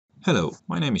Hello,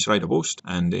 my name is Raido Puust,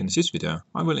 and in this video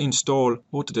I will install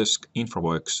Autodesk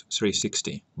InfraWorks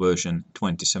 360 version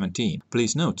 2017.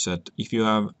 Please note that if you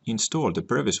have installed the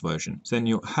previous version, then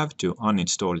you have to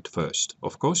uninstall it first.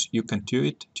 Of course, you can do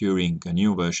it during a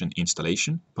new version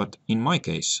installation, but in my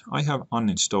case, I have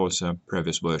uninstalled the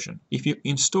previous version. If you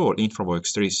install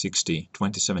InfraWorks 360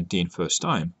 2017 first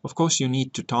time, of course you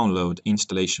need to download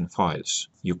installation files.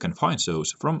 You can find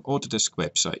those from Autodesk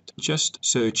website. Just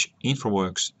search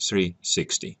InfraWorks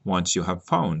 360. Once you have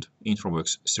found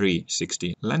InfraWorks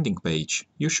 360 landing page,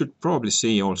 you should probably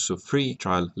see also free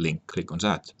trial link. Click on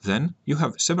that. Then you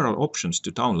have several options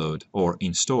to download or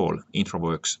install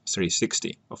InfraWorks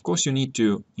 360. Of course, you need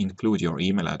to include your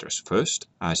email address first,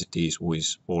 as it is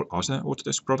with all other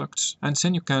Autodesk products, and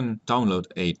then you can download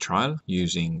a trial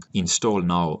using Install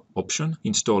Now option.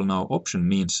 Install Now option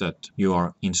means that you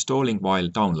are installing while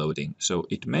downloading, so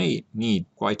it may need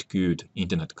quite good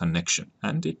internet connection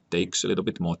and it takes a little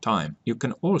bit more time. You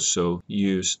can also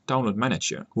use Download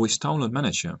Manager. With Download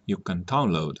Manager, you can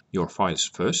download your files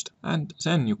first and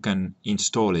then you can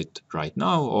install it right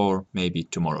now or maybe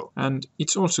tomorrow. And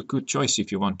it's also a good choice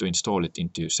if you want to install it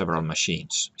into several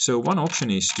machines. So one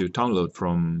option is to download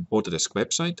from Autodesk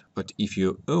website, but if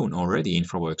you own already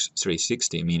InfraWorks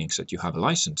 360, meaning that you have a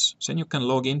license, then you can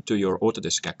log into your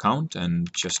Autodesk account and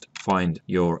just find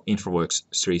your InfraWorks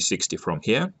 360 from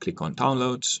here. Click on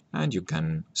Downloads and you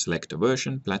can select the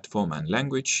version, platform and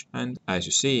language. And as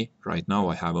you see, right now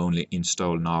I have only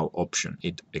Install Now option.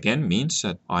 It again means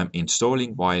that I'm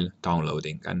installing while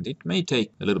downloading and it may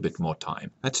take a little bit more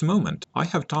time. At the moment, I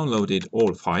have downloaded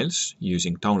all files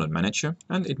using Download Manager,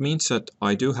 and it means that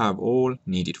I do have all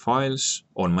needed files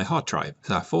on my hard drive.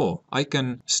 Therefore, I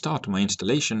can start my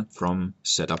installation from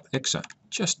Setup.exe.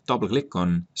 Just double click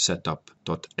on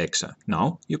setup.exe.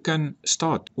 Now you can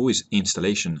start with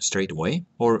installation straight away,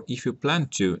 or if you plan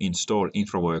to install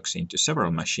InfraWorks into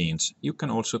several machines, you can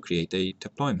also create a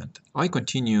deployment. I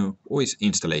continue with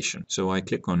installation, so I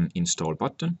click on Install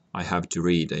button. I have to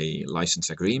read a license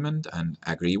agreement and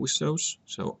agree with those,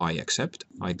 so I accept.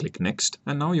 I click Next,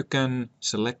 and now you can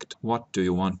select what do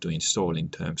you want to install in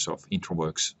terms of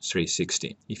InfraWorks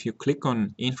 360. If you click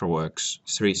on InfraWorks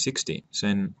 360,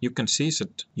 then you can see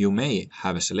that you may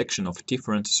have a selection of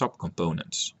different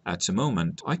subcomponents. At the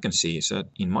moment, I can see that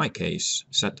in my case,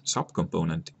 that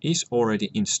subcomponent is already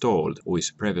installed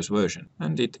with previous version,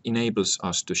 and it enables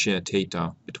us to share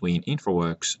data between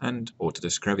InfraWorks and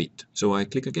Autodesk Revit. So I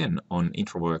click again on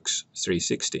InfraWorks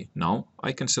 360. Now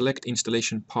I can select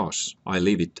installation path. I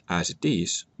leave it as it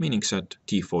is, meaning that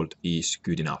default is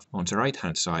good enough. On the right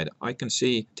hand side, I can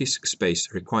see disk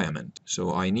space requirement.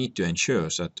 So I need to ensure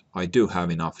that I do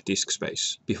have enough disk space.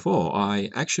 Before I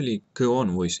actually go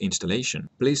on with installation,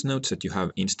 please note that you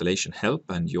have installation help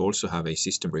and you also have a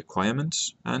system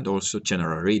requirements and also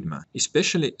general readme.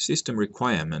 Especially system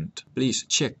requirement, please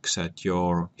check that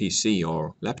your PC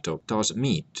or laptop does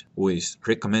meet with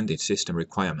recommended system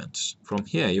requirements. From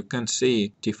here you can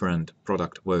see different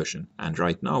product version, and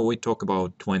right now we talk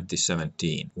about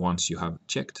 2017. Once you have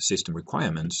checked the system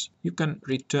requirements, you can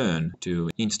return to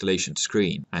installation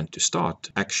screen, and to start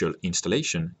actual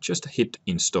installation, just hit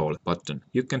Install button.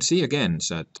 You can see again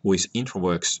that with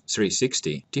InfraWorks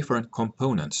 360, different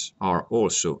components are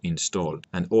also installed,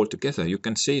 and altogether you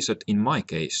can see that in my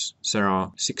case there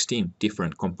are 16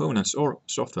 different components or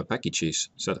software packages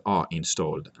that are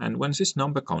installed, and when this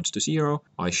number counts to 0,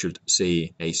 I should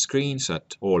see a screen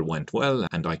that all went well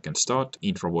and I can start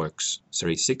InfraWorks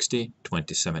 360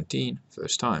 2017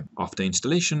 first time. After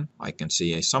installation, I can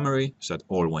see a summary that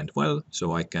all went well,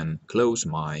 so I can close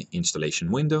my installation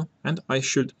window, and I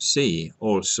should see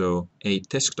also a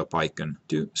desktop icon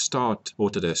to start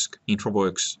Autodesk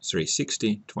InfraWorks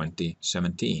 360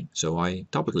 2017. So I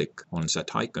double click on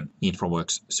that icon.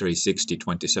 InfraWorks 360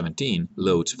 2017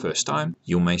 loads first time.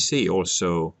 You may see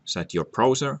also that your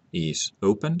browser is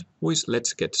opened with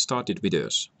Let's Get Started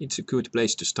videos. It's a good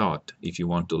place to start if you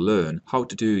want to learn how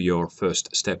to do your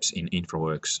first steps in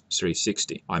InfraWorks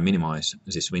 360. I minimize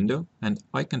this window and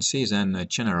I can see then a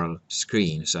general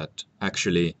screen that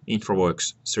actually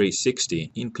InfraWorks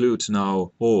 360 includes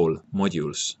now all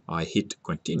modules. I hit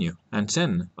continue and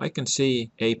then I can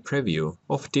see a preview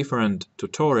of different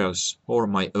tutorials or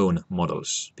my own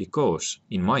models, because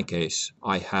in my case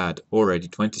I had already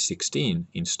 2016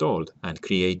 installed and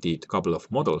created a couple of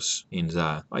models in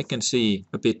there. I can see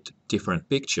a bit different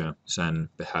picture than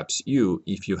perhaps you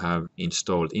if you have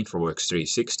installed InfraWorks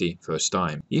 360 first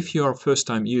time. If you are a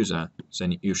first-time user,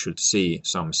 then you should see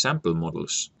some sample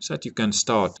models that you can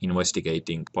start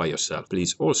investigating by yourself.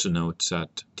 Please also note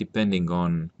that depending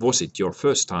on was it your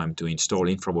first time to install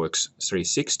InfraWorks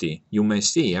 360, you may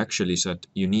see actually that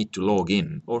you need to log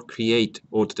in or create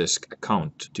Autodesk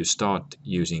account to start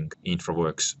using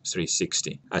InfraWorks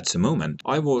 360. At the moment,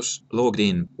 I was logged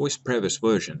in with previous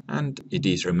version and it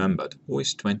is remembered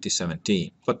with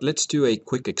 2017. But let's do a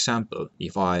quick example.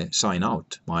 If I sign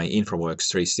out, my InfraWorks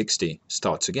 360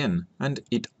 starts again and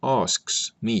it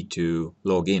asks me to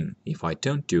log in. If I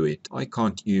don't do it, I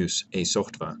can't use a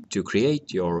software. To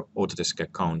create your Autodesk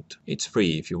account, it's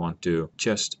free if you want to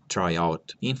just try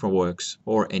out InfraWorks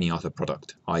or any other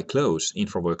product. I close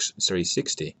InfraWorks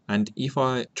 360 and if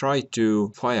I try to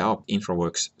fire up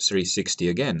InfraWorks 360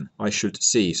 again, I should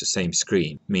see the same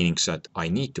screen, meaning that I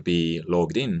need to be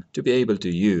logged in to be able to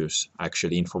use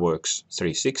actually InfraWorks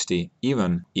 360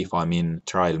 even if I'm in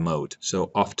trial mode.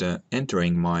 So after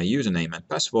entering my username and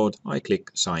password, I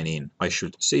click sign in. I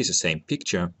should see the same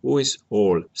picture with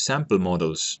all sample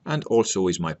models and also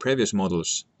with my previous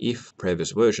models if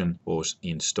previous version was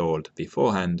installed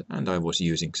beforehand and I was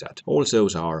using that. All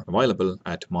those are available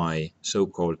at my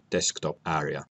so-called desktop area.